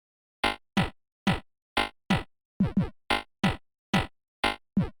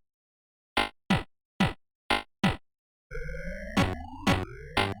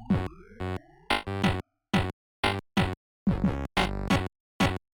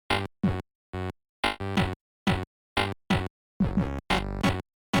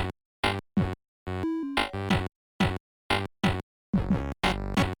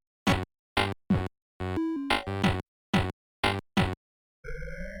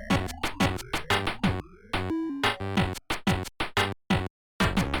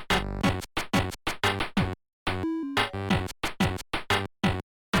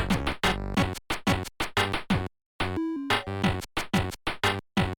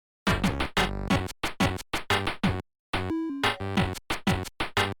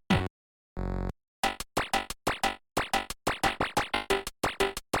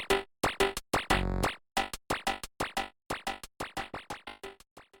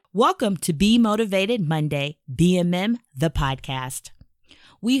Welcome to Be Motivated Monday, BMM, the podcast.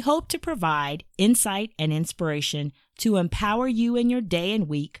 We hope to provide insight and inspiration to empower you in your day and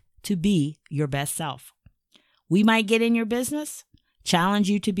week to be your best self. We might get in your business, challenge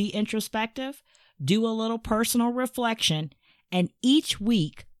you to be introspective, do a little personal reflection, and each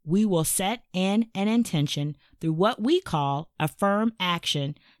week we will set in an intention through what we call affirm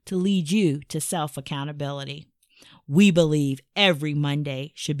action to lead you to self-accountability. We believe every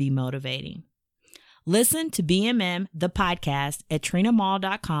Monday should be motivating. Listen to BMM, the podcast at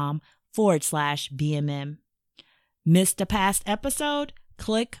trinamall.com/BMM. Missed a past episode?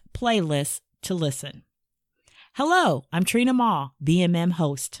 Click playlist to listen. Hello, I'm Trina Mall, BMM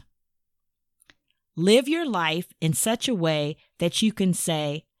host. Live your life in such a way that you can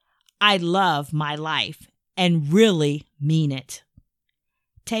say, I love my life, and really mean it.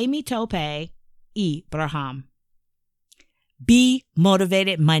 Tami Tope Ibrahim. Be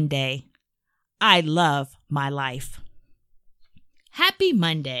Motivated Monday. I love my life. Happy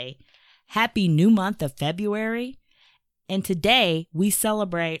Monday. Happy new month of February. And today we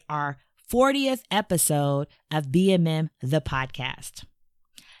celebrate our 40th episode of BMM the podcast.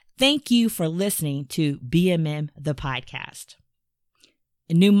 Thank you for listening to BMM the podcast.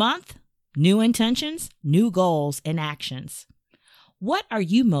 A new month, new intentions, new goals and actions. What are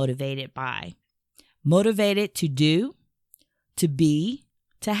you motivated by? Motivated to do? To be,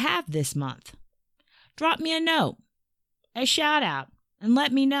 to have this month? Drop me a note, a shout out, and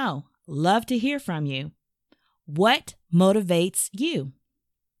let me know. Love to hear from you. What motivates you?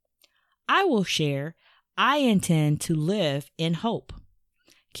 I will share. I intend to live in hope.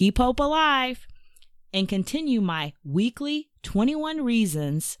 Keep hope alive and continue my weekly 21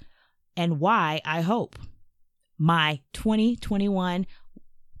 reasons and why I hope. My 2021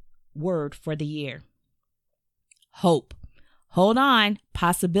 word for the year. Hope. Hold on,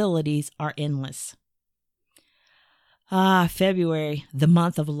 possibilities are endless. February, the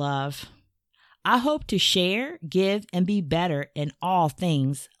month of love. I hope to share, give, and be better in all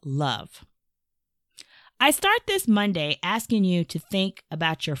things love. I start this Monday asking you to think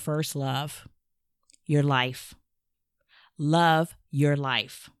about your first love, your life. Love your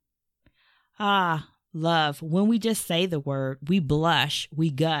life. Love. When we just say the word, we blush, we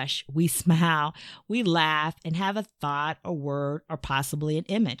gush, we smile, we laugh, and have a thought, a word, or possibly an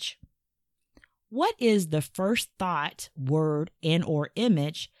image. What is the first thought, word, and or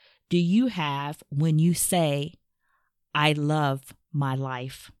image do you have when you say, I love my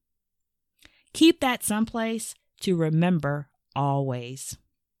life? Keep that someplace to remember always.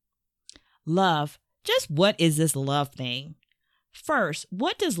 Love. Just what is this love thing? First,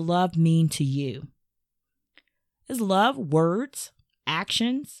 what does love mean to you? Is love words,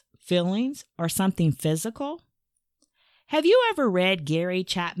 actions, feelings, or something physical? Have you ever read Gary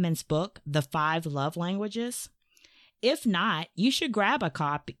Chapman's book, The 5 Love Languages? If not, you should grab a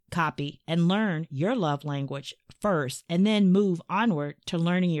copy and learn your love language first, and then move onward to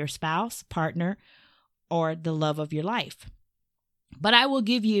learning your spouse, partner, or the love of your life. But I will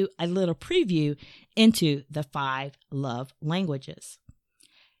give you a little preview into the 5 love languages.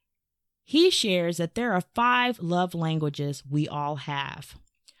 He shares that there are 5 love languages we all have.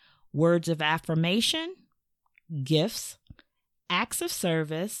 Words of affirmation, gifts, acts of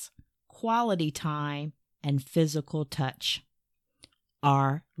service, quality time, and physical touch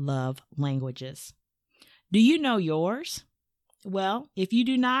are love languages. Do you know yours? Well, if you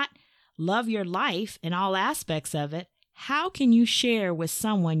do not love your life and all aspects of it, how can you share with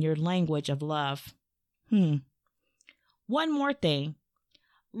someone your language of love? One more thing.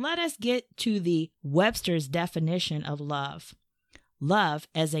 Let us get to the Webster's definition of love. Love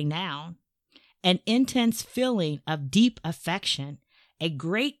as a noun, an intense feeling of deep affection, a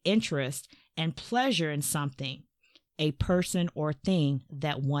great interest and pleasure in something, a person or thing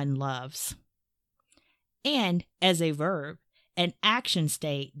that one loves. And as a verb, an action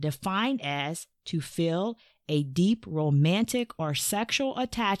state defined as to feel a deep romantic or sexual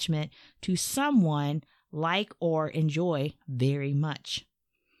attachment to someone like or enjoy very much.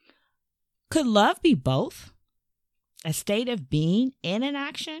 Could love be both? A state of being and an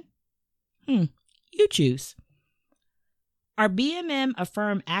action? You choose. Our BMM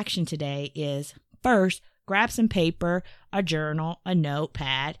Affirm action today is, first, grab some paper, a journal, a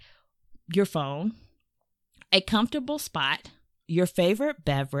notepad, your phone, a comfortable spot, your favorite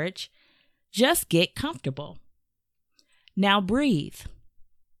beverage. Just get comfortable. Now breathe.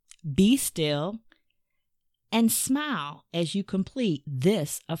 Be still and smile as you complete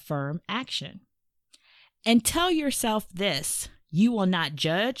this affirm action. And tell yourself this: you will not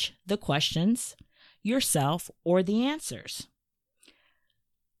judge the questions, yourself, or the answers.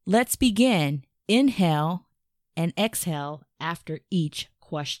 Let's begin. Inhale and exhale after each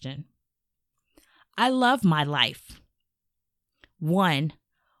question. I love my life. 1.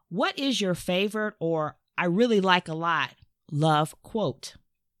 What is your favorite or I really like a lot love quote?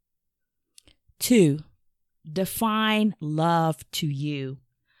 2. Define love to you.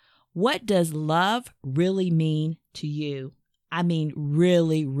 What does love really mean to you? I mean,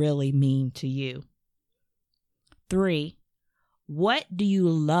 really, really mean to you. 3. What do you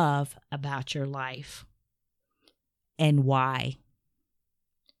love about your life? And why?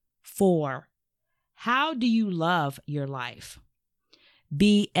 4. How do you love your life?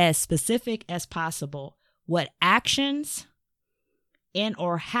 Be as specific as possible. What actions and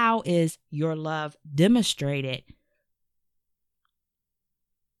or how is your love demonstrated?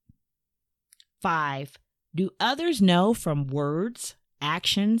 5. Do others know from words,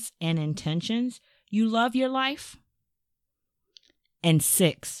 actions, and intentions you love your life? And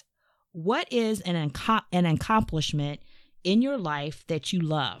 6. What is an accomplishment in your life that you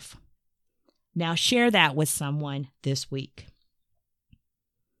love? Now share that with someone this week.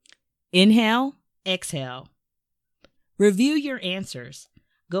 Inhale, exhale. Review your answers.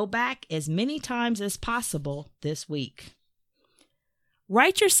 Go back as many times as possible this week.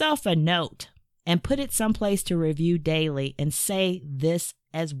 Write yourself a note and put it someplace to review daily and say this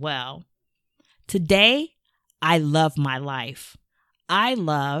as well. Today, I love my life. I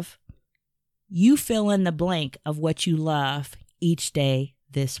love, you fill in the blank of what you love each day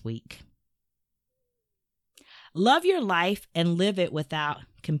this week. Love your life and live it without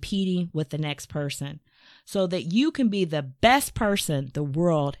competing with the next person so that you can be the best person the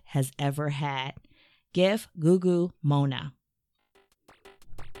world has ever had. Give Gugu Mona.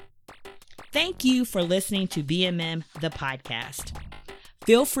 Thank you for listening to BMM, the podcast.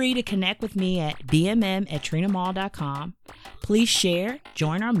 Feel free to connect with me at bmm@trinamall.com. Please share,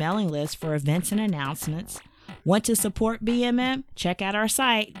 join our mailing list for events and announcements. Want to support BMM? Check out our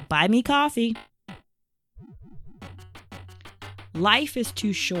site, Buy Me Coffee. Life is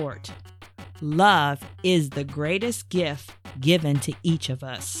too short. Love is the greatest gift given to each of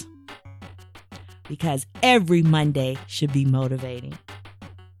us. Because every Monday should be motivating.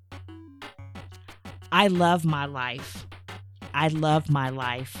 I love my life. I love my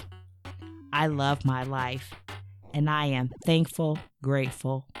life. I love my life. And I am thankful,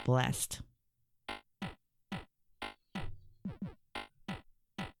 grateful, blessed.